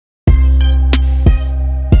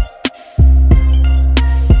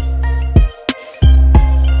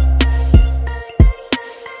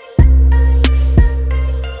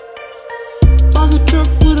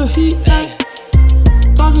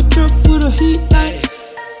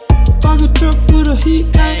Pocket drip with a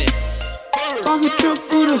heat, ayy. Pocket drip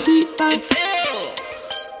with a heat, ayy.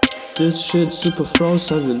 This shit super froze.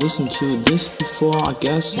 Have you listened to this before? I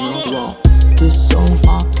guess not. Wow, this so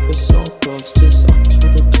hot, it's so close. This up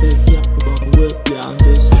to the clip, yeah, gonna whip, yeah.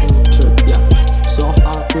 This whole trip, yeah, so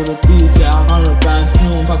hot with a beat, yeah. 100 bands,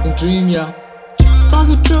 no fucking dream, yeah.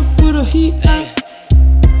 Pocket drip with a heat, ayy.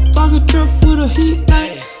 Pocket drip with a heat,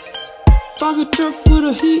 ayy. Pocket drip with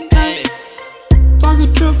a heat, ayy.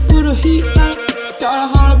 Pocket drip with a heat, ayy.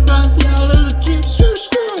 Got 100 bands, yeah, little dream,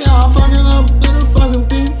 screw, yeah. I'm fucking up in a fucking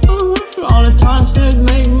beam. All the times that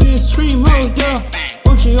make me scream, oh yeah.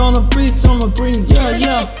 Gucci on the beats, on my brain, yeah,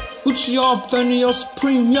 yeah. Gucci off, Fendi, you're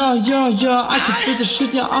supreme, yeah, yeah, yeah. I can spit the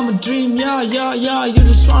shit, yeah, I'm a dream, yeah, yeah, yeah. You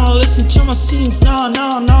just wanna listen to my scenes, nah,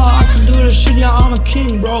 nah, nah. I can do this shit, yeah, I'm a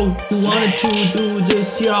king, bro. You wanted to do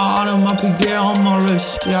this, yeah, out of my piguet on my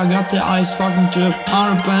wrist. Yeah, I got the ice fucking drip.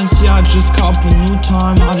 100 bands, yeah, I just cop a new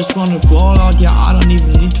time. I just wanna ball out, yeah, I don't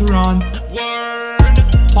even need to rhyme.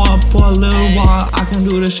 Hold up for a little while, I can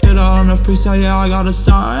do this shit out on the freestyle, yeah, I got a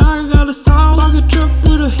style, I got a style. Pocket drip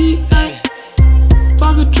with a heat, ayy.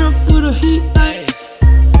 Pocket drip with a heat, ayy.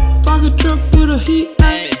 Pocket drip with a heat,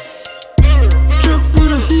 ayy. Drip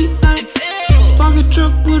with a heat, ayy. Pocket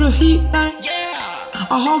drip with a heat, ayy.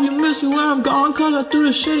 I hope you miss me when I'm gone, cause I do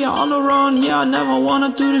this shit, yeah, on the run. Yeah, I never wanna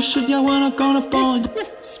do this shit, yeah, when I'm gonna bone.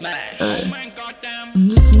 Smash, oh my goddamn.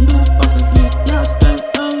 This is no fucking beat, yeah, I spent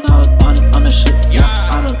a lot of money on this shit, yeah.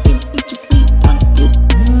 I don't even need to be on the beat.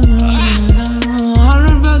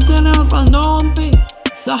 100 bands and everyone know me.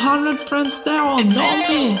 The 100 friends, they all know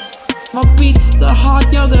me. My beats, the hard,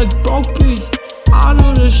 yeah, they're broke beats. I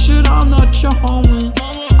do this shit, I'm not your homie.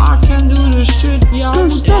 I can do this shit, yeah, I'm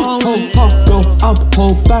lonely. Hold up, go up,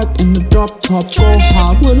 hold back in the drop top. Go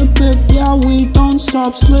hard with a bit, yeah, we don't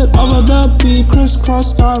stop. Slip over the beat,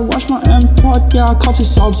 crisscross style. Watch my import, yeah, coffee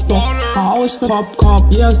sobs, bro. I always pop,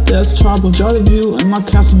 yes, there's trouble. Jolly view in my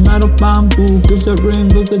castle, metal bamboo. Give the ring,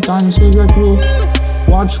 look the diamonds, look like glue.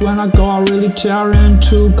 Watch when I go, I really tear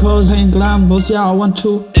into. Cause ain't glambos, yeah, I want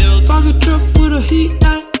to. Pocket drip with a heat,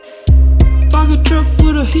 ayy. Pocket drip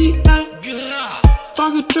with a heat, ayy.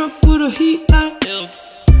 Pocket drip with a heat, ayy.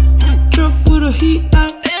 Drip with a heat,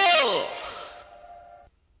 ayy.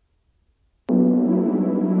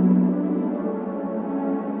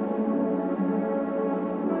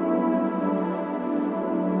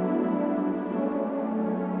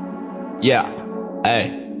 Yeah, ayy,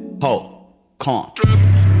 ho, come on.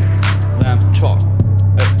 Lamp talk,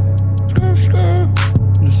 ayy.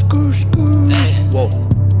 Skr, ayy. Whoa,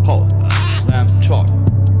 ho, lamp talk,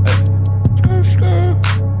 ayy.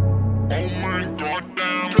 Oh my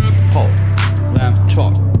goddamn. Ho, lamp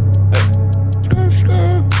talk, ayy.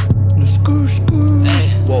 Skr,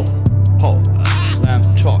 whoa, ho, lamp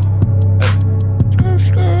talk, ayy.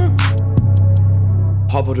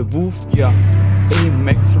 Hop on the booth, yeah, he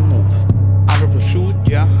makes a move. Out of the shoot,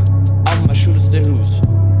 yeah, all my shooters they lose.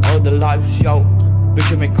 All the lives, yo,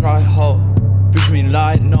 bitch I may cry, ho. Bitch me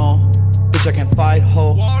lie, no, bitch I can fight,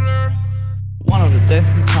 ho. Water. One on the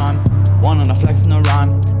dancing time, one on the flex in the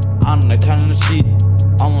rhyme. I'm on the telling the cheat,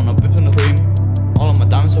 I'm on a whip in the cream. All of my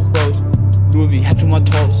diamonds are froze, Louis V head to my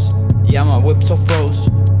toes. Yeah, my whips are froze.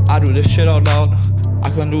 I do this shit out loud, I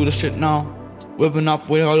can do this shit now. Whipping up,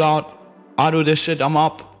 we go loud. I do this shit, I'm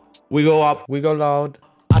up. We go up, we go loud.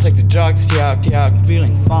 I take the drugs, yeah, I'm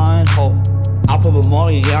feeling fine, ho. I pop a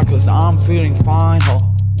molly, yeah, cause I'm feeling fine, ho.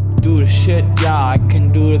 Do the shit, yeah, I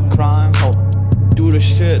can do the crime, ho. Do the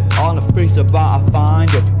shit on the freezer, but I find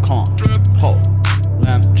you can't, ho.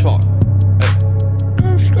 Lamp talk, ayy.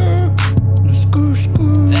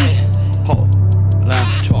 Ayy, ho.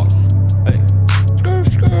 Lamp talk, ayy.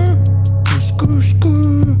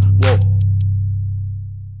 Whoa.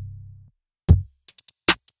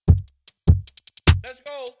 Let's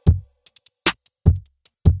go.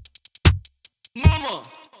 Mama.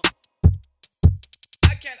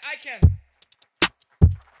 I can.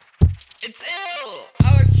 It's ill.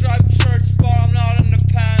 I like striped shirts, but I'm not in the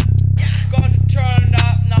pen. Got to turn it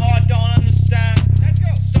up, now I don't understand. Let's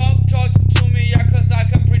go. Stop talking to me, yeah, cause I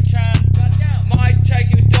can pretend. Might take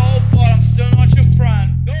you dope, but I'm still not your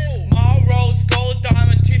friend. Go. My rose gold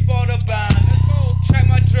diamond teeth for the band. Let's go. Check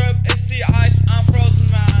my drip, it's the ice, I'm frozen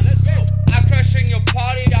man. Let's go. I'm crashing your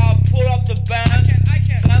party, I'll pull up the band. I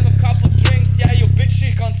can. Slam a couple drinks, yeah, your bitch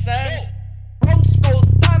she consent. Rose gold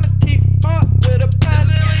diamond teeth, with a band.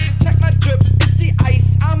 Check my drip, it's the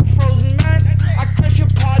ice, I'm frozen man.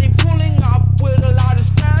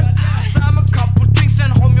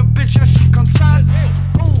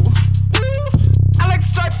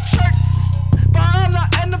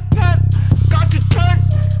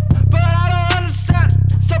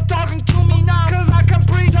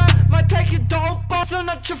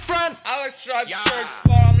 striped shirts,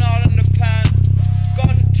 but I'm not in the pen.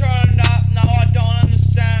 Got to turn it up, now I don't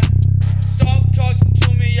understand. Stop talking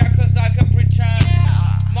to me, yeah, cause I can pretend.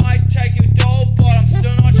 Might take you dope, but I'm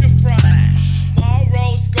still not your friend. My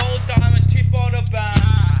rose gold diamond teeth for the band.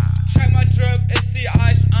 Check my drip, it's the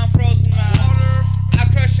ice, I'm frozen man. I'm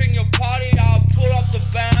crashing your party, I'll pull up the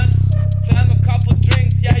band. Slam a couple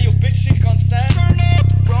drinks, yeah, your bitch she consent.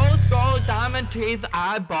 Rose gold diamond teeth,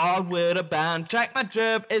 I bought with a band. Check my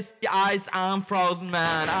drip, it's the ice, I'm frozen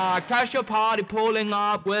man. I crash your party, pulling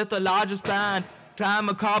up with the largest band. Climb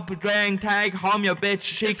a couple drink, take home your bitch,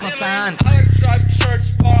 she consent. I like striped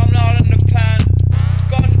shirts, but I'm not in the pen.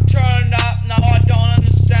 Got to turn it up, now I don't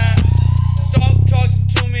understand. Stop talking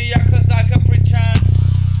to me, yeah, cause I can pretend.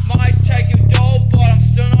 Might take you dope, but I'm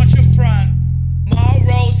still not your friend. My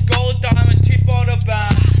rose gold diamond teeth for the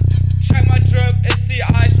band. Check my drip, it's the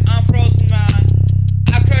ice, I'm frozen man.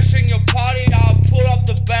 I'm crashing your party, I'll pull up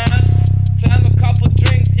the band. Slam a couple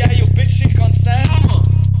drinks, yeah, your bitch she consent.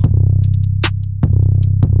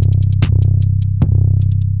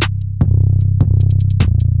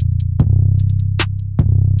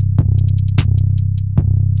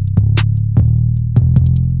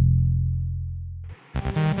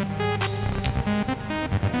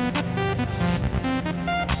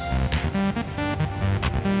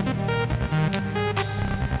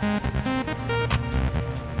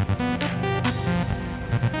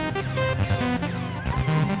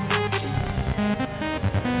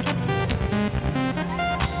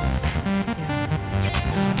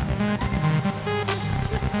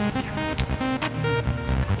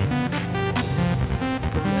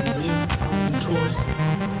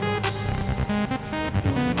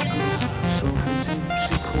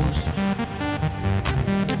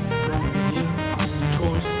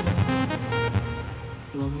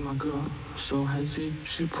 So hazy,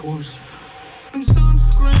 she pours. In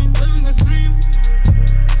sunscreen, living a dream.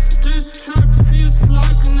 This track feels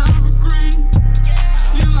like an evergreen.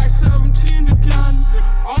 Feel like 17 again.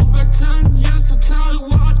 All back 10 years to tell you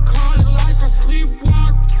what. Call it like a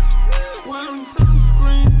sleepwalk. Wearing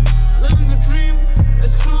sunscreen, living a dream.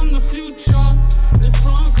 It's from the future, it's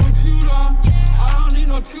from a computer. I don't need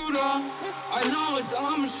no tutor, I know it,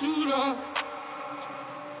 I'm a shooter.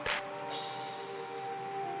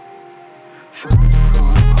 Friends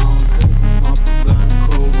cry out, hit them up in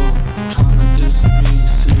Vancouver. Tryna diss me,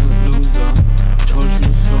 see a loser. Told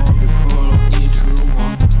you so, you follow each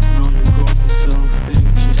rumor. Now you got yourself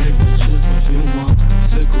thinking. Take this shit with humor.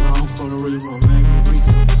 Stick around for the river, maybe read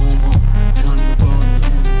some humor. Turn your body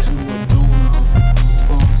into a donor.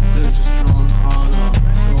 Boss, they just run harder.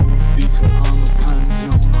 So because I'm a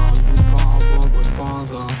pensioner. You power up with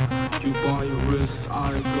father. You buy your wrist,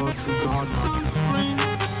 I got to guard. Sunscreen,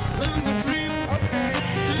 living a dream.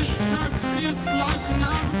 This track feels like an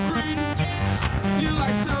evergreen. Feel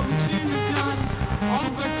like 17 again. All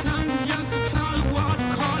back 10 years to tell you what.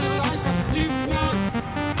 Call it like a sleepwalk.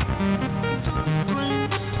 Sunscreen,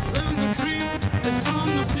 living a dream. It's from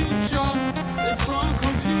the future, it's from a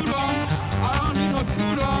computer. I don't need no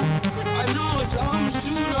tutor, I know it, I'm a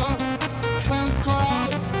shooter. Fans cry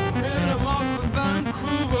out, hit them up in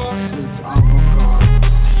Vancouver. Shit's avant-garde,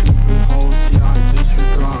 stupid hoes, yeah, I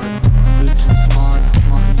disregard. Bitches smart,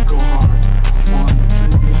 mine go hard. Fun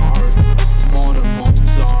to be hard, more than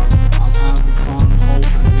Mozart.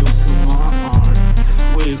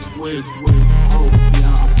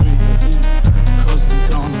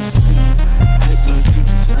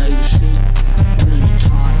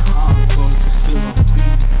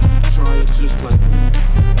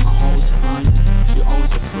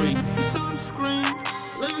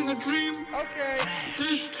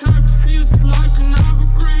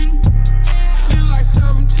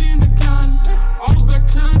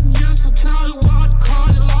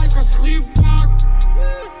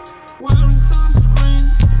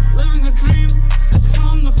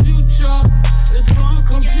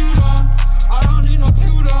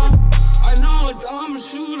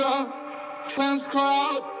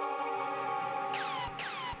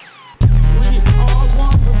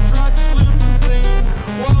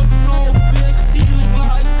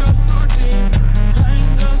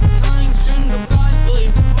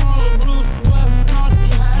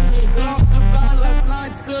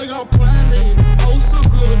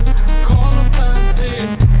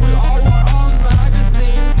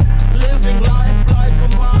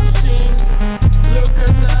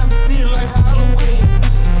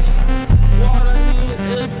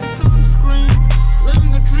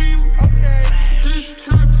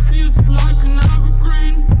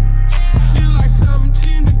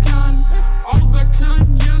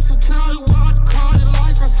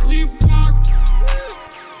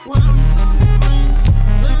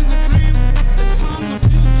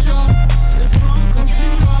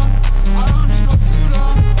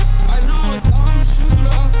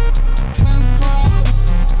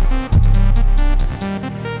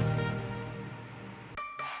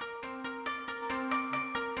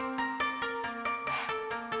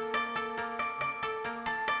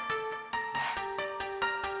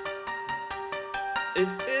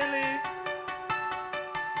 Xxillz.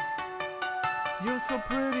 You're so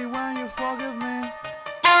pretty when you forgive me.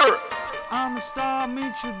 I'm a star,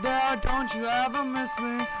 meet you there, don't you ever miss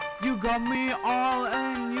me. You got me all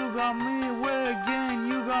in, you got me wigging,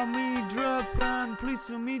 you got me dripping. Pleased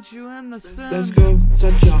to meet you in the sun. Let's go,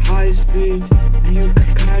 such a high speed, you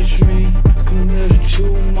can catch me. Committed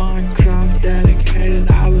to my craft, dedicated,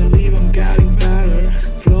 I believe I'm getting better.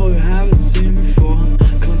 Flow you haven't seen before,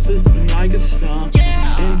 consistent like a star.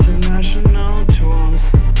 International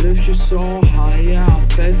tours, lift you so high, yeah,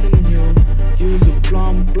 faith in you. Use a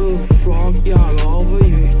plump blue frog, yeah, all over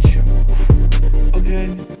you.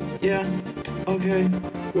 Okay, yeah, okay,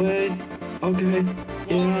 wait, okay,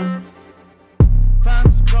 yeah.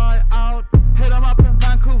 Fans cry out, hit 'em up in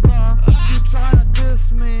Vancouver. You tryna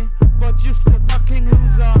diss me, but you still fucking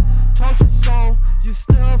loser. Told you so, you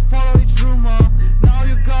still follow each rumor. Now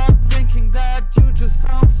you got thinking that you just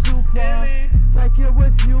sound super. Take it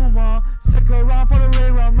with humor, stick around for the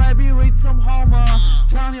rerun, maybe read some Homer.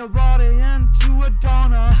 Turn your body into a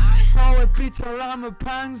donor. So it Peter, I'm a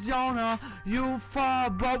pensioner. You far,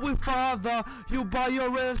 but we farther. You by your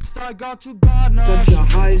wrist, I got to Gardner. Such a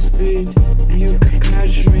high speed, you can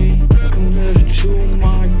catch me. Committed to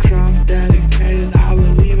my craft, dedicated, I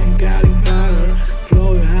believe I'm getting better.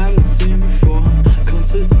 Flow you haven't seen before,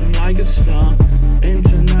 consistent like a star.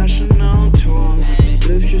 International tours,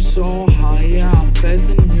 lift you so high, yeah, faith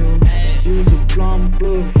in you. Use a plump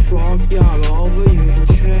blue frog, yeah, all over you.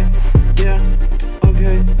 Okay, yeah,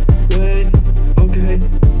 okay, wait, okay,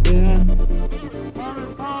 yeah.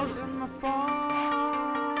 100 calls in my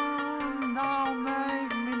phone, now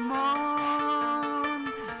make me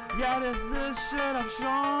moan. Yeah, this shit I've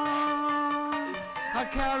shown. I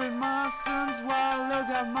carry my sins while look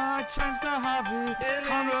at my chains, they're heavy.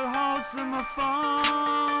 100 holes in my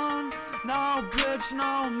phone. No bitch,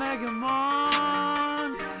 no mega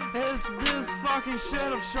moan. It's this fucking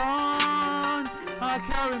shit I've shown. I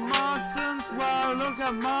carry my sins while look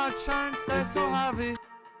at my chains, they're so heavy.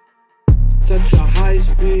 Such a high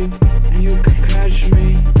speed, you can catch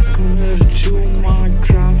me. Committed to my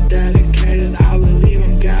craft, dedicated, I believe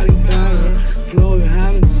I'm getting better. Flow you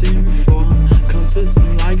haven't seen before,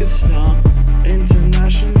 consistent like a star.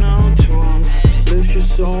 International tours, lift you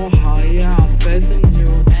so high, yeah, faith in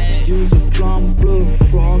you. Use a plump blue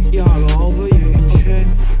frog, yeah, all over you. Okay,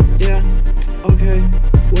 yeah, okay,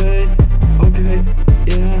 wait, okay,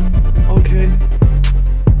 yeah, okay.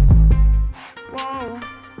 Whoa,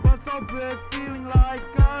 what's so big, feeling like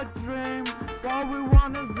a dream. What we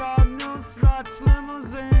want is our new stretch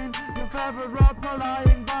limousine. Your favorite rapper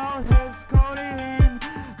lying about his codeine.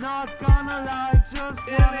 Not gonna lie, just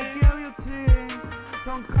wanna guillotine.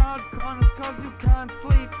 Don't cut corners cause you can't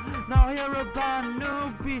sleep. Now hear a brand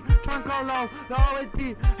new beat. Try and go low, low it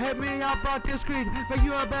deep. Hit me up but discreet. But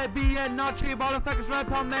you a baby and not cheap. All the fakers red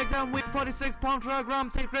pound, make them weak. 46 pound kilogram,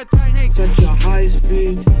 secret technique. Such a high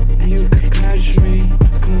speed, you can catch me.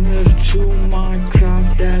 Committed to my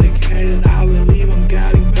craft, dedicated, I believe I'm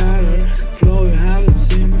getting better. Flow you haven't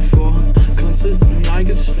seen before, consistent like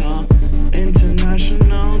a star.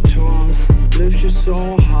 International tours, lift you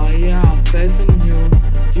so high, yeah, faith in you.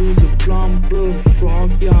 Use a plump blue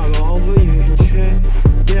frog, yeah, all over you. Okay,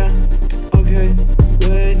 yeah, okay,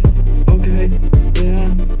 wait, okay,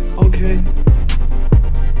 yeah, okay.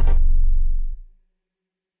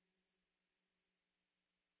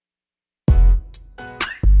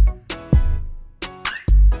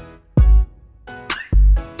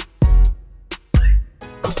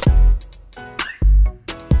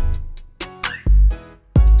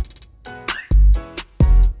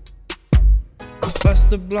 Pass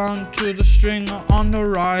the blunt to the stringer on the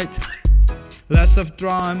right. Let's have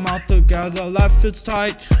dry mouth together, life feels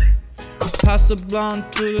tight. Pass the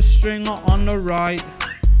blunt to the stringer on the right.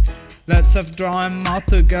 Let's have dry mouth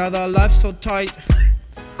together, life so tight.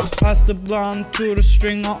 Pass the blunt to the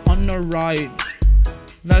stringer on the right.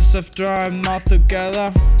 Let's have dry mouth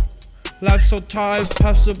together, life so tight.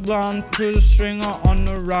 Pass the blunt to the stringer on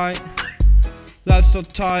the right. Life so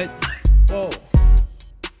tight. Whoa.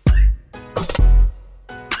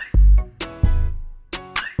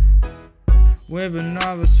 We've been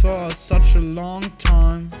nervous for such a long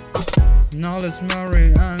time. Now let's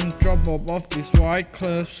marry and drop off these white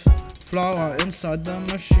cliffs. Flower inside the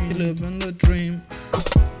machine, live in the dream.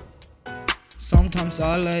 Sometimes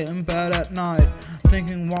I lay in bed at night,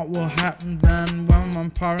 thinking what will happen then when my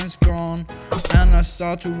parents gone. And I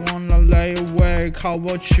start to wanna lay awake, how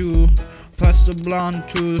about you? Pass the blunt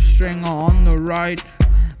to the stringer on the right.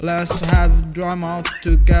 Let's have dry mouth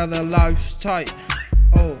together, life's tight.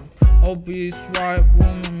 Oh. Obese white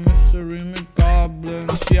woman, mystery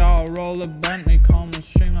McGoblins. Yeah, I'll roll a Bentley, come the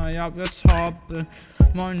stringer, yup, it's hopping.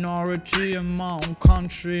 Minority in my own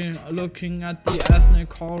country, looking at the ethnic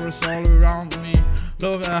chorus all around me.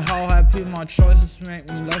 Look at how happy my choices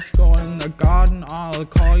make me. Let's go in the garden, I'll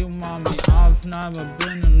call you mommy. I've never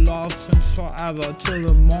been in love since forever, till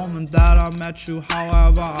the moment that I met you.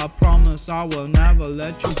 However, I promise I will never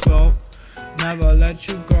let you go, never let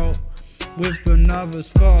you go. We've been nervous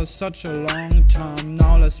for such a long time.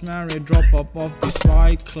 Now let's marry, drop up off these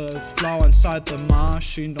white cliffs, flow inside the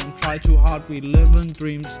machine. Don't try too hard, we live in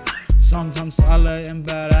dreams. Sometimes I lay in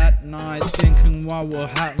bed at night, thinking what will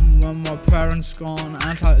happen when my parents gone,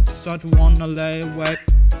 and I start to wanna lay awake.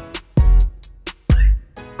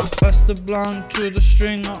 Pass the blunt to the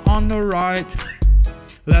stringer on the right.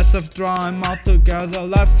 Let's have dry mouth together,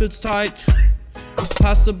 life feels tight.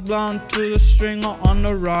 Pass the blunt to the stringer on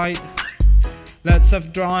the right. Let's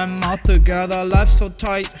have dry mouth together, life's so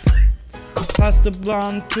tight. Pass the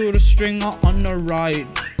blunt to the stringer on the right.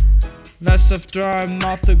 Let's have dry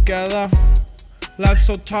mouth together, life's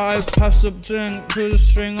so tight. Pass the blunt to the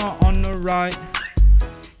stringer on the right.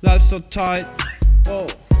 Life's so tight. Whoa.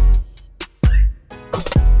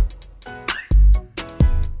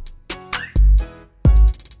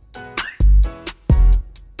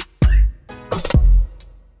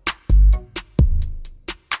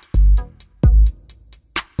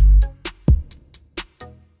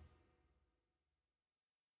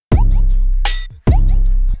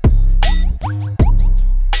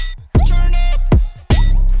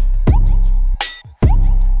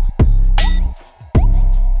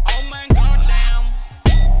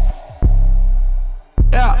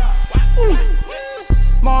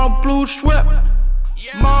 My blue sweat,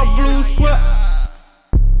 my blue sweat,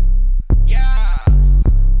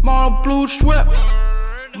 my blue sweat,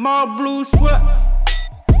 my blue sweat,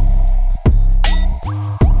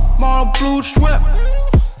 my blue sweat,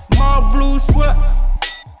 my blue sweat,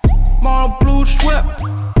 my blue sweat,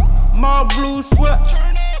 my blue sweat.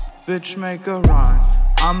 Bitch make a rhyme,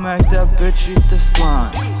 I make that bitch eat the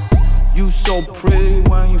slime. You so pretty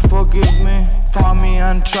when you forgive me. Find me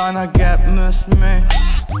and tryna get miss me.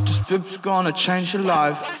 This bit's gonna change your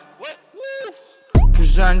life.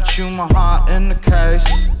 Present you my heart in the case.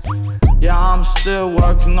 Yeah, I'm still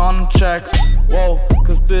working on the checks. Whoa,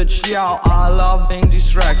 cause bitch, yeah, I love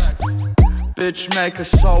these racks. Bitch make her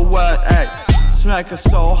so wet, ayy. Smack her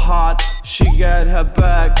so hot, she get her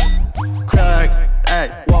back crack, ayy.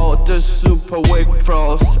 Whoa, the super wig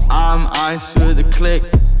froze. I'm ice with a click.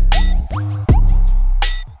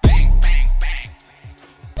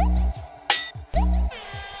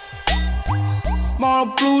 My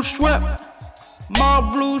blue sweat, my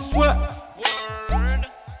blue sweat,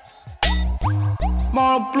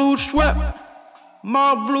 my blue sweat,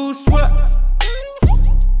 my blue sweat,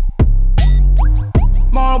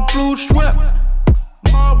 my blue sweat,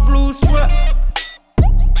 my blue sweat,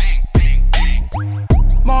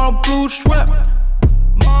 my blue sweat,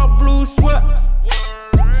 my blue sweat.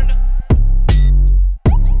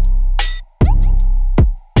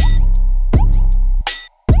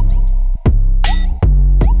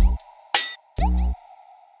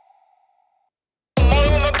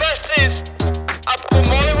 I pop a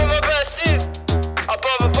molly with my besties. I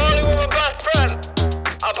pop a molly with my best friend.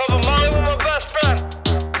 I pop a molly with my best friend.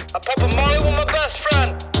 I pop a molly with my best friend.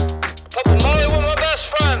 Pop a molly with my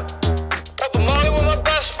best friend. Pop a molly with my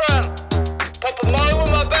best friend. Pop a molly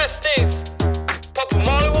with my besties. Pop a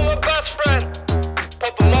molly with my best friend.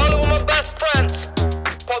 Pop a molly with my best friends.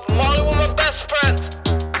 Pop a molly with my best friends.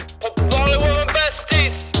 Pop a molly with my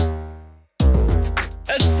besties.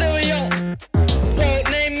 Xxillz.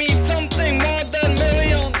 Won't name me something more than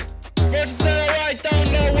million. Verses that I write down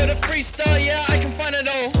low with a freestyle, yeah, I can find it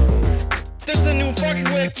all. This is a new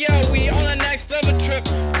fucking wig, yeah, we on a next level trip.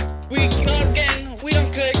 We not gang, we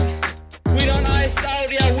don't click. We don't ice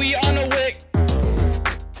out, yeah, we on a wig.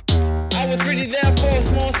 I was really there for a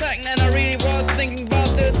small second and I really was thinking about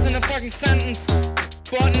this in a fucking sentence.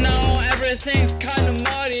 But now everything's kinda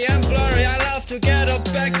muddy and blurry. I love to get up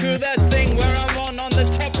back to that thing where I'm on the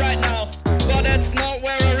top right now. But that's not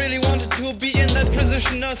where I really wanted to be, in that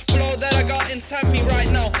positioner's flow that I got inside me right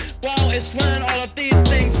now. Wow, it's when all of these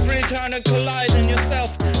things return to collide in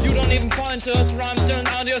yourself. You don't even find us rhymed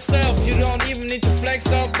out yourself. You don't even need to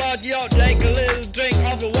flex up, but yo, take a little drink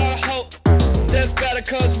of the water, ho. That's better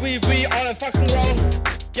cause we on a fucking roll.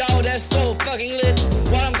 Yo, that's so fucking lit.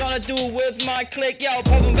 What I'm gonna do with my clique, yo,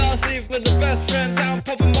 poppin' Besties with the best friends. I'm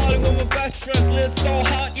poppin' Molly with my best friends. Lit so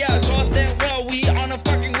hot, yeah, goddamn well, we on a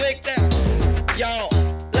fucking wig there. Yo,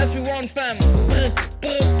 let's be one fam.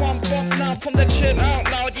 Pump, now pump that shit out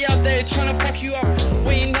loud. Yeah, they tryna fuck you up.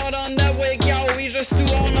 We not on that wig, yo, we just do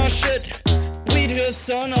all our shit. We just just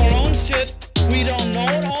on our own shit. We don't know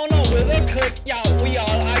it all, no, with a click. Yeah, we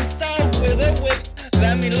all iced out with a wick.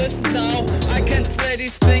 Let me listen now, I can't say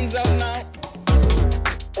these things out now.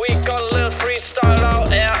 We got a little freestyle out,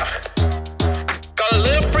 yeah. Got a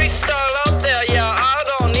little freestyle out there, yeah. I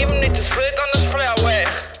don't even need to split on this fairway.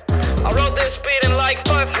 I wrote this beat in like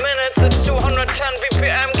 5 minutes. It's 210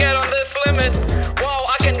 BPM, get on this limit. Wow,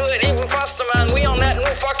 I can do it even faster, man. We on that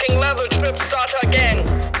new fucking level, trip starter gang.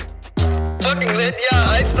 Fucking lit,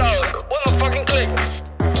 yeah, iced out with my fucking click.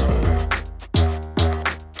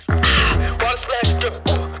 Water splash drip,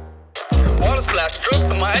 water splash drip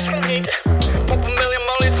in my ice cream heat. Pop a million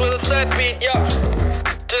mollies with a sad beat, yeah.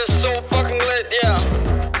 This is so fucking lit, yeah.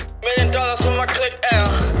 $1 million on my click, yeah.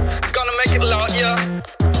 Gonna make it loud, yeah.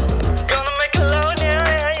 Gonna make it loud, yeah,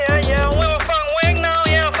 yeah, yeah, yeah. We were fucking wig now,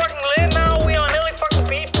 yeah, fucking lit now. We on Illy fucking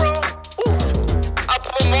beat, bro. Woo. I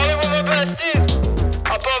pop a molly with my besties.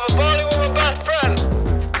 I pop a molly with my best friend.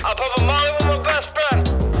 I pop a molly with my best friend.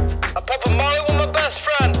 I pop a molly with my best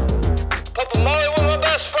friend. Pop a molly with my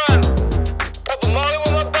best friend. Pop a molly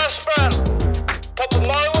with my best friend. Pop a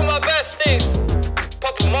molly with my besties.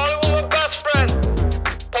 Pop a molly with my best friend.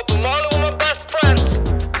 Pop a molly with my best friends.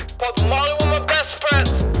 Pop a molly with my best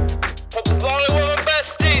friends. Pop a molly with my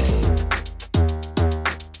besties.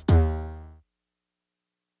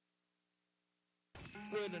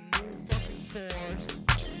 With a new fucking force.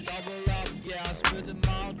 Double up, yeah, spit them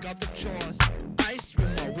out, got the choice. Ice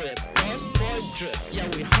with my whip, first boy drip. Yeah,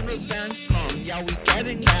 we 100 bands long, yeah, we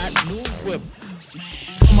getting that new whip.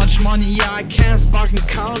 So much money, yeah, I can't fucking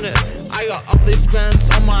count it. I got all these bands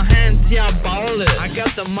on my hands, yeah, I ball it. I got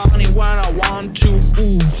the money when I want to,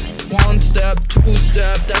 ooh. 1 step, 2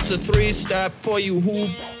 step, that's a 3 step for you who.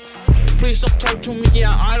 Please don't talk to me,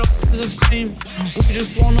 yeah, I don't feel the same. We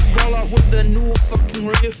just wanna roll up with a new fucking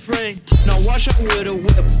refrain. Now watch out with a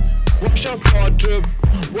whip, watch out for a drip,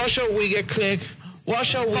 watch out we get click,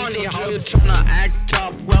 watch out we funny how you tryna act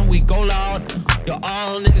tough when we go loud. Yo,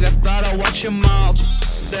 all niggas better watch your mouth.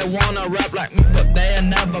 They wanna rap like me, but they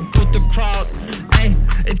never put the crowd. Hey,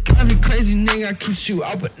 it drives me crazy, nigga, keeps you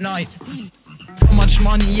up at night. So much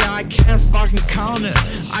money, yeah, I can't fucking count it.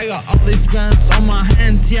 I got all these bands on my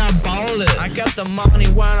hands, yeah, I ball it. I got the money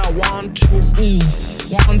when I want to, ooh.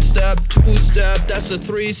 1 step, 2 step, that's a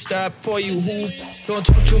 3 step for you who. Don't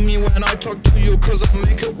talk to me when I talk to you, cause I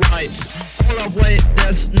make it right. Hold up, wait,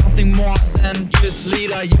 there's nothing more than just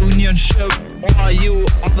leader, unionship. Or you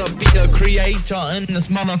other be the creator in this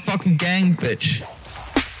motherfucking gang, bitch.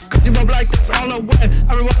 Cause you like this all the way.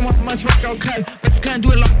 Everyone wants my swag, okay. But you can't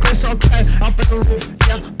do it like this, okay. Up in the roof,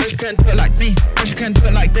 yeah. But you can't do it like me. But you can't do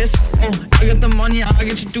it like this. Oh, I got the money, I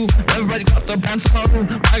get you do. Everybody got the bands in my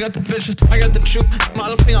room. I got the bitches, I got the truth. My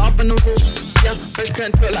little finger up in the roof, yeah. But you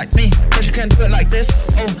can't do it like me. But you can't do it like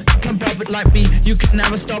this. Oh, you can't pop it like me. You can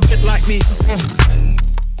never stop it like me. Oh.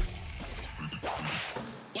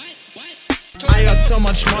 I got so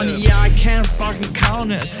much money, yeah, I can't fucking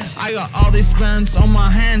count it. I got all these bands on my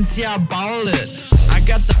hands, yeah, I ball it. I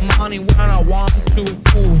got the money when I want to,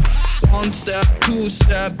 ooh. 1 step, 2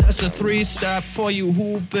 step, that's a 3 step for you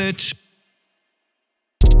who, bitch.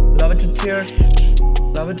 Love it to tears,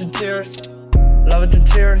 love it to tears, love it to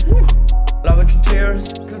tears, love it to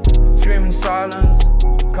tears. Scream in silence,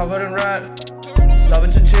 covered in red. Love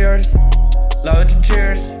it to tears, love it to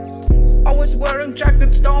tears. Always wearing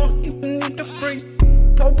jackets, don't even need to freeze.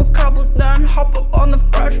 Pop a couple, then hop up on the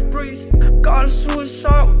fresh breeze. Got a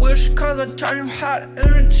suicide wish, cause I turned your hat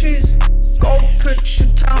into cheese. Go pitch your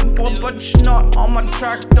tempo, but you're not on my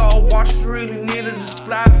track, dog. What you really need is a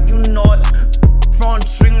slap, you know it. Front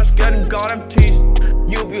stringers getting goddamn teased.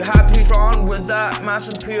 You'll be happy drawn with that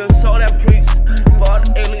massive appeal, so then please.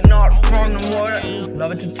 But Illy not from the water.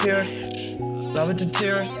 Love it to tears, love it to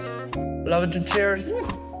tears, love it to tears.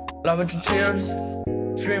 Love it to tears,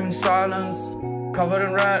 scream in silence, covered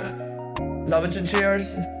in red. Love it to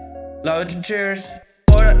tears, love it to tears.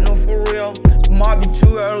 Boy, that no for real. It might be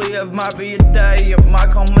too early, it might be a day. It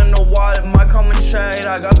might come in the wild, it might come in shade.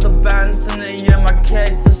 I got the bands in the yeah, my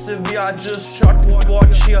case. The severe, I just shot with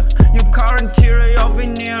watch here. You current tear of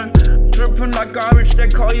veneer. Dripping like garbage, they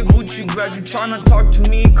call you Gucci bag. You tryna talk to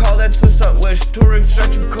me, call that suicide wish. Touring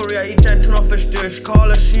straight to Korea, eat that tuna fish dish. Call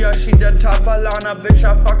her Shia, she that type of Lana, bitch,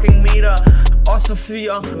 I fucking meet her. Or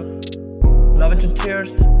Sophia. Love it to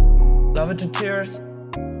tears, love it to tears,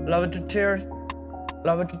 love it to tears,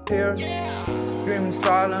 love it to tears. Scream in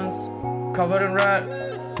silence, covered in red.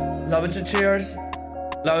 Love it to tears,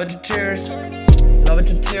 love it to tears, love it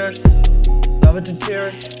to tears, love it to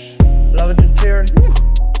tears, love it to tears.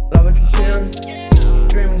 Love it to tears,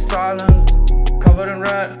 scream in silence, covered in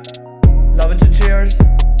red. Love it to tears,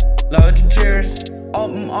 love it to tears.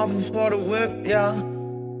 Open offer for the whip, yeah.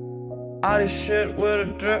 All this shit with a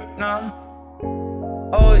drip now.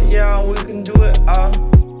 Oh yeah, we can do it,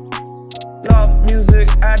 Love music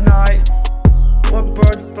at night, with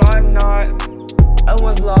birds fly night. It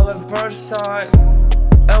was love at first sight.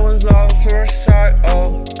 It was love at first sight,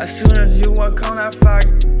 oh. As soon as you work on that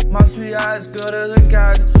fact, must be as good as it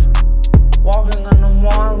gets. Walking on the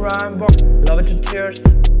one rainbow. Love it to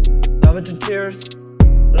tears, love it to tears,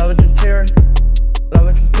 love it to tears, love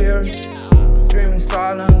it to tears. Screaming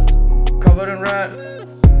silence, covered in red.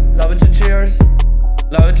 Love it to tears,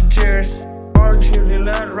 love it to tears. Arguably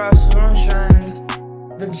let restaurant chains.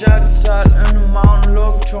 The jet set in the mountain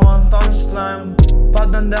look torn, thunder slam.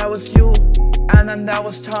 But then there was you, and then there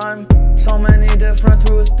was time. So many different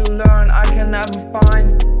truths to learn I can never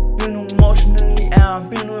find. Feel no emotion in the air,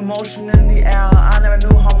 feel no emotion in the air. I never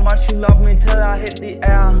knew how much you loved me till I hit the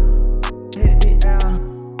air. Hit the air.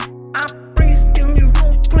 Please give me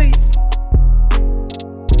room, please.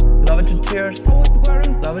 Love it to tears,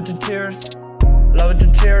 love it to tears, love it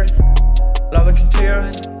to tears, love it to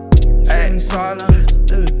tears. In silence,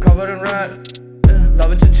 covered in red.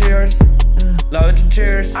 Love it to tears, love it to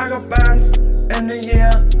tears. I got bands in the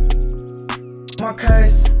year. My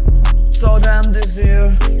case so damn this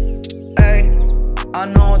year. Ay, I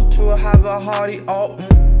know to have a hearty open.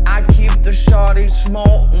 I keep the shorty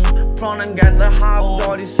smoking, front and get the half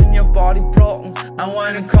bodies in your body broken. And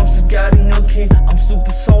when it comes to getting nookie, I'm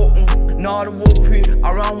super soaking. Not a whoopee,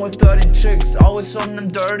 I run with dirty chicks, always on them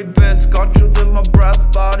dirty bits. Got truth in my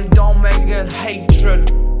breath, body, don't make it hatred.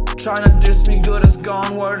 Tryna diss me, good as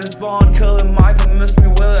gone, word is born. Killing Mike and miss me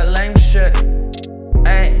with that lame shit.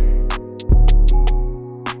 Ay.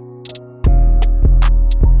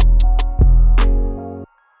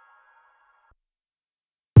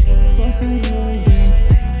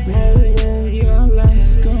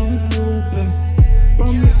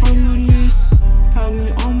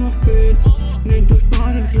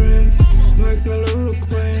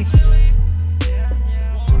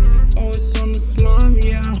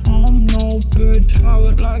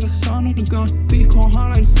 Beat can't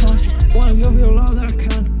highlight sun. Wanna give you love that I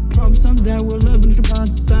can. Probably someday we'll live in Japan.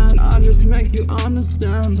 Then I just make you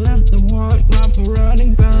understand. Left the world like a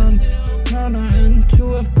riding band. Turn her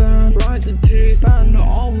into a fan. Write the G, bend her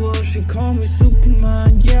over. She call me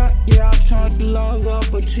Superman. Yeah, I tried to love her,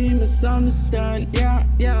 but she misunderstand.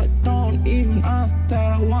 Yeah, don't even ask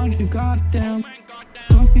that. I want you goddamn.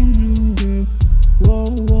 Fucking new girl.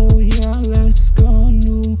 Whoa, yeah, let's go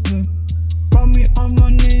new girl. Brought me on my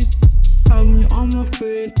knees, have me on my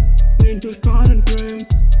feet. Need to start a dream,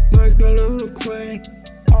 make a little queen.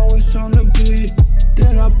 Always on the beat,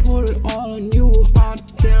 then I put it all on you. Hot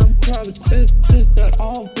damn, perhaps it's just that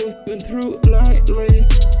all we've been through lately.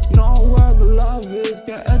 Know where the love is,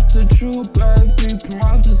 yeah, it's the truth, baby.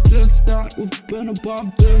 Perhaps it's just that we've been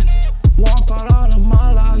above this. Walk out of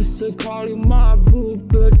my life, so call you my boo,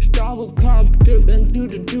 bitch. Double cup, dip into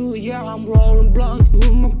the dew. Yeah, I'm rolling blunts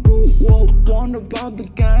with my crew. Whoa, warned about the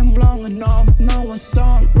game long enough. Now I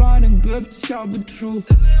start writing, bitch, tell the truth.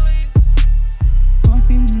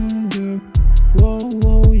 Fucking new girl.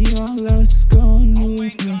 Whoa, yeah, let's go new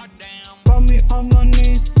girl. Brought me on my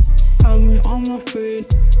knees, have me on my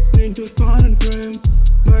feet. Need to find a dream,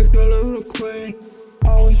 make a little queen.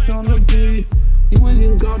 Always on the beat. You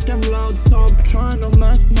ain't goddamn loud, stop trying to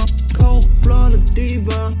mess my cold-blooded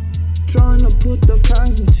diva. Trying to put the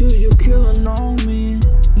fangs into you, killing on me.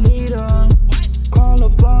 Need her, call a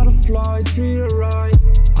butterfly, treat her right.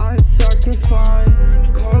 I sacrifice,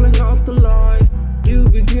 calling out the lie. You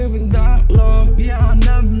be giving that love, yeah, I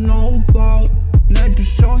never know about. Need to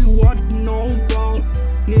show you what you know about.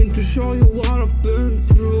 Need to show you what I've been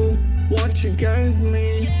through, what you gave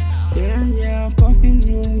me. Yeah, fucking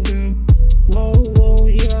new girl. Whoa,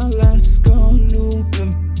 yeah, let's go new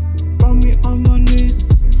girl. Brought me on my knees,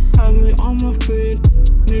 have me on my feet.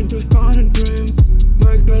 Need to find a dream,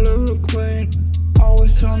 make a little queen.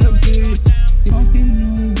 Always on the beat, fucking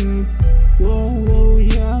new girl. Whoa,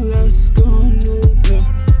 yeah, let's go new girl.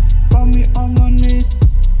 Brought me on my knees,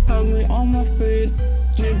 have me on my feet.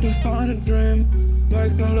 Need to find a dream,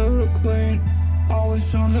 make a little queen.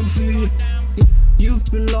 Always on the beat. You've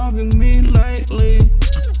been loving me lately.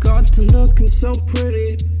 Got to looking so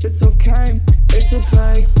pretty. It's okay, it's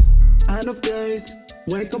okay. End of days,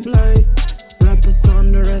 wake up late. Rappers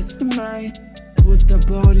underestimate, put their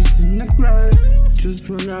bodies in the grave. Just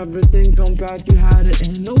when everything come back, you had it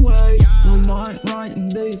in a way. No mind writing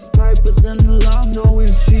these papers in the love. No, we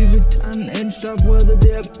achieve it 10-inch up with a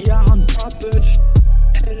dip. Yeah, on top, bitch.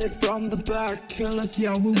 Hit it from the back, kill us,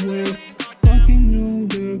 yeah, we will. Fucking new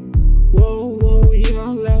dip. Whoa, yeah,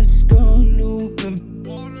 let's go new dip.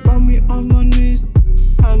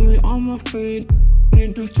 beat.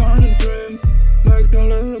 Need to find a dream, make a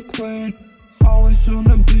little queen, always on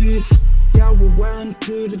the beat. Yeah, we went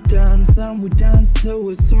to the dance and we danced till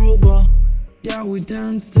we're sober. Yeah, we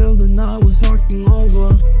danced till the night was fucking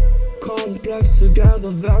over. Complex together,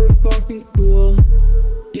 very fucking cool.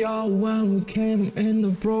 Yeah, when we came in the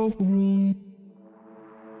broke room.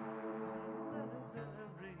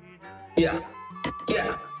 Yeah,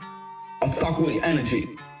 I'm fucking with the energy.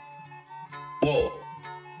 Whoa.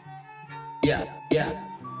 Yeah.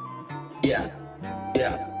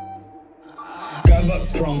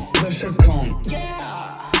 Gathered from the Chacon.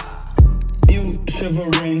 You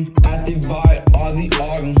shivering at the vibe or the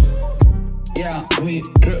organ. Yeah, we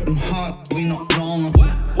drippin' hot, we not normal.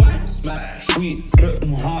 Smash. We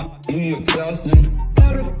drippin' hot, we exhausting.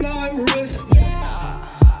 Butterfly wrist.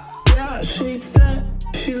 Yeah, she said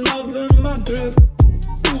she loving my drip.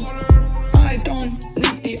 I don't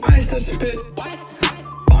need the ice I spit.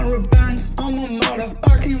 Rubber bands on my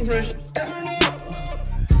motherfucking wrist.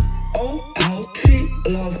 Oh, how she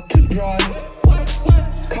loves to drive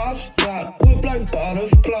cars that whip like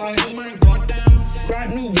butterflies.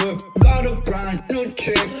 Brand new whip, got a brand new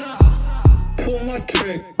chick. Pull my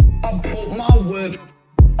trick, I pull my whip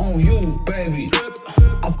on you, baby.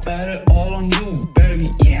 I bet it all on you, baby,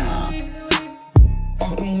 yeah.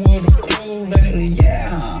 Fucking with a crew lately,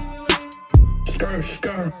 yeah.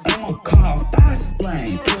 Skirt, in my car, fast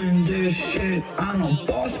lane. Doing this shit, I know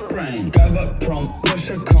boss brain. Gathered from the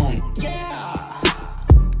Chacon.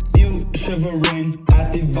 You shivering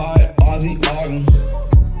at the vibe or the organ.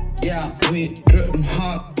 Yeah, we drippin'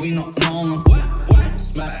 hot, we not normal.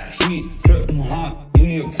 Smash. We drippin' hot,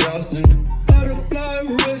 we exhausting. Butterfly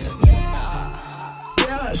wrist.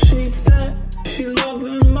 Yeah, she said she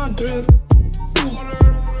loving my drip.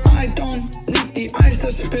 I don't need the ice I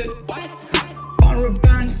spit. Rubber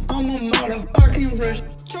bands on my motherfucking wrist.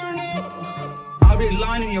 I'll be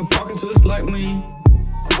lining your pockets just like me.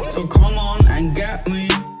 So come on and get me.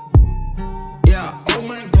 Yeah, oh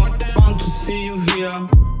my god, fun to see you here.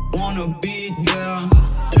 Wanna be there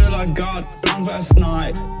till I got drunk last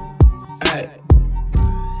night. Hey.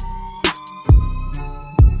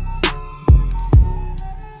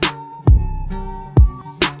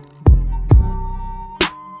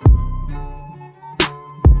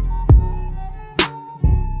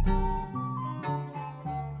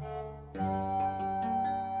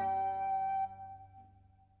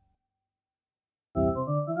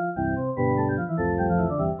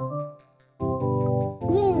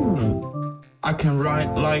 I can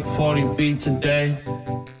write like 40 beats a day,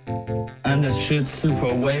 and this shit's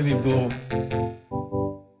super wavy, boo.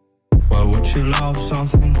 Why would you love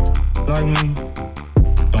something like me?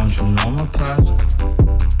 Don't you know my past?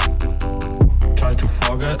 Try to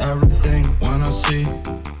forget everything when I see,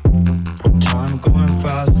 but time going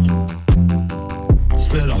fast.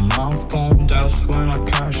 Slid on my phone, that's when I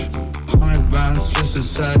cash 100 bands just to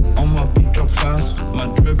say on my beat up fast. My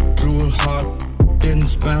drip drew hard, didn't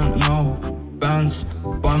spend no bands.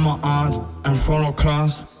 Buy my art and follow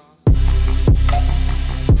class.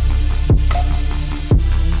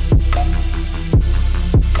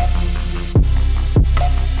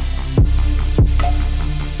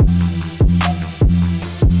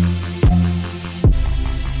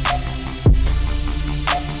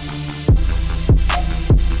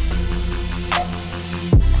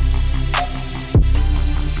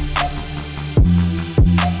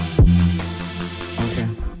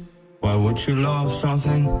 Why would you love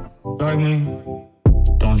something like me?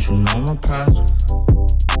 Don't you know my past?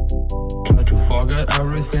 Try to forget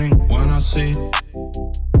everything when I see,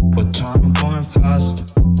 but time going fast.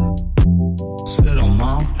 Slid on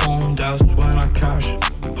my phone, that's when I cash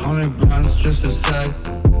 100 bands just to say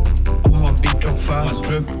on my beat up fast. My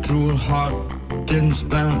drip drew hard, didn't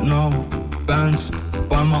spend no bands.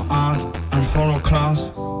 Buy my art and follow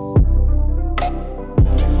class.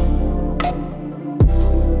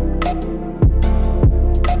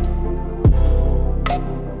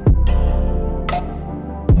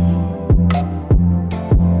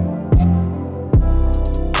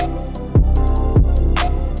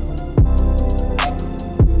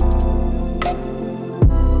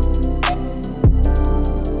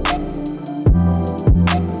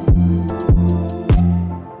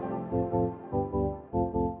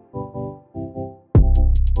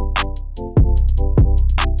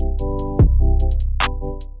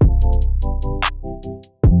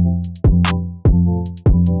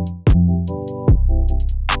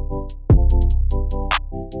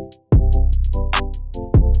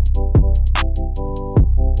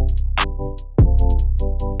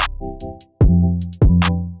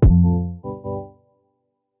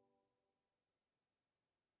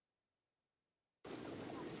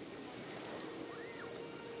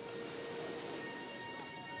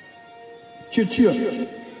 Cheer, cheer.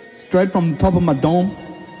 Straight from the top of my dome.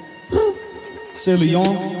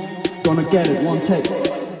 Leon, gonna get it, one take.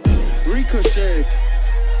 Ricochet,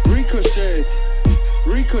 ricochet,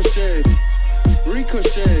 ricochet,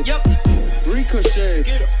 ricochet, yep. Ricochet,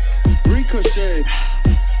 ricochet,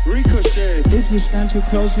 ricochet. If you stand too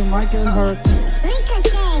close, you might get hurt.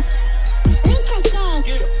 Ricochet, ricochet,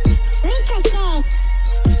 ricochet,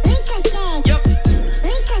 ricochet, yep.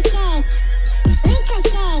 Ricochet,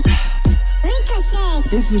 ricochet,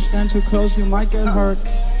 ricochet. If you stand too close, you might get hurt.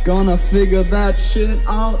 Gonna figure that shit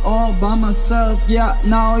out all by myself. Yeah,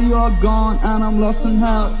 now you're gone and I'm lost in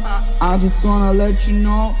hell. I just wanna let you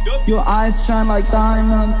know, your eyes shine like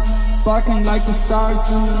diamonds, sparkling like the stars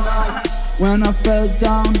in the night. When I fell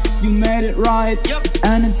down, you made it right.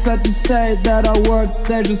 And it's sad to say that our words,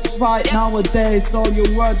 they just fight. Nowadays, all your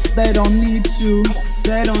words, they don't need to.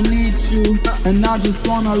 They don't need to. And I just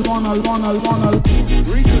wanna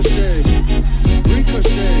Ricochet,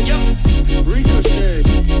 ricochet, yep. Ricochet,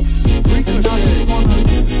 ricochet,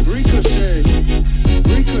 ricochet,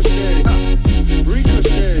 ricochet,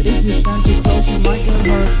 ricochet. If you stand too close, you might get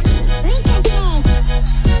hurt. Ricochet,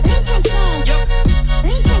 ricochet, yep.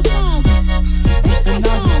 ricochet, And I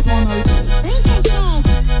just wanna ricochet,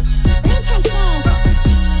 ricochet.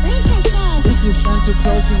 If you stand too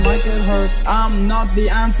close, you might get hurt. I'm not the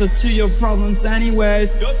answer to your problems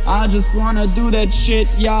anyways. I just wanna do that shit,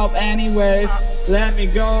 yup, anyways. Let me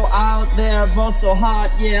go out there, ball so hot,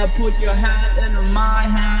 yeah. Put your hand into my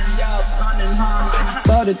hand, yup, hand in hand.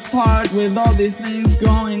 But it's hard with all these things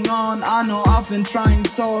going on. I know I've been trying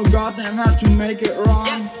so goddamn hard to make it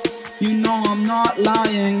wrong. You know I'm not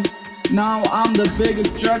lying. Now I'm the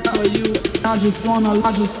biggest jerk for you. I just wanna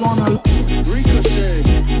Ricochet,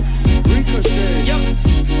 ricochet, yep.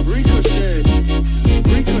 Ricochet,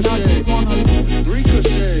 ricochet,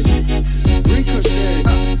 ricochet, ricochet,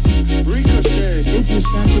 ricochet. If you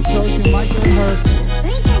stand too close, you might get hurt.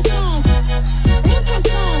 Ricochet,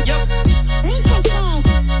 ricochet, yep. ricochet,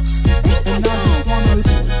 And I just wanna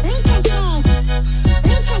ricochet,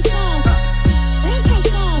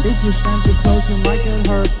 ricochet. If you stand too close, you might get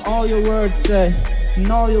hurt. All your words say, and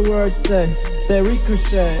all your words say, they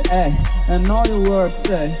ricochet, eh? And all your words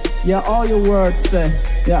say, yeah, all your words say,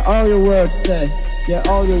 yeah, all your words say, yeah,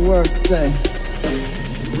 all your words say.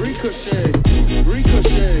 Ricochet,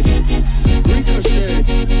 ricochet, ricochet,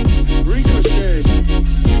 ricochet,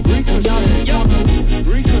 ricochet, yep.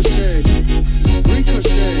 Ricochet,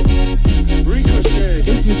 ricochet, ricochet.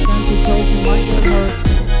 If you stand too close, you might get hurt.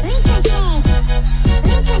 Ricochet,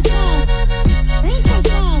 ricochet,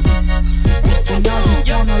 ricochet, And I just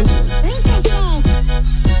yep. wanna ricochet,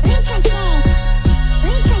 ricochet,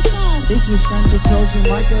 ricochet. If you stand too close, you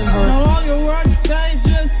might get hurt. Now all your words, they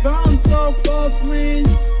just bounce off of me.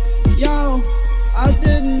 Yo, I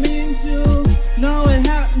didn't mean to. Now it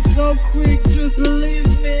happened so quick, just believe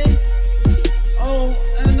me. Oh,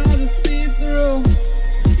 and I just see through.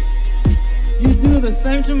 You do the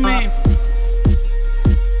same to me.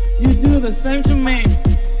 You do the same to me.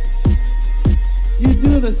 You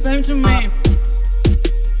do the same to me.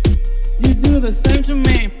 You do the same to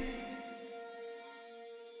me.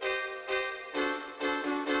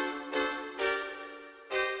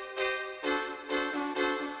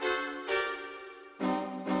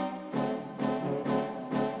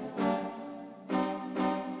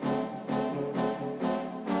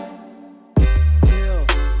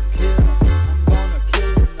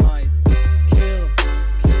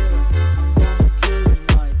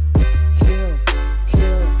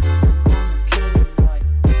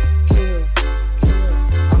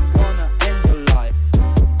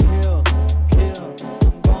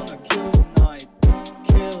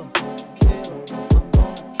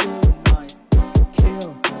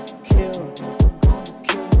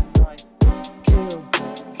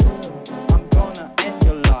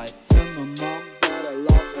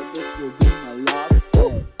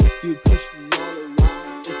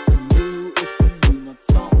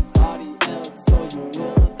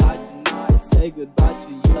 Say goodbye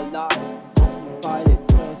to you alive. Don't fight it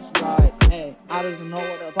just right. Hey, I just know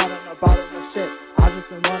what I'm talking about it, no shit. I just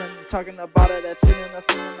been wanting talking about it, that shit, and I'm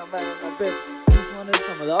feeling I'm letting no bitch. Just wanted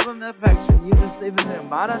some love and affection. You just leaving their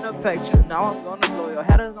mind and affection. Now I'm gonna blow your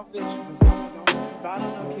head as I'm fiction, cause I'm not gonna be bad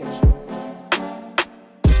in the kitchen.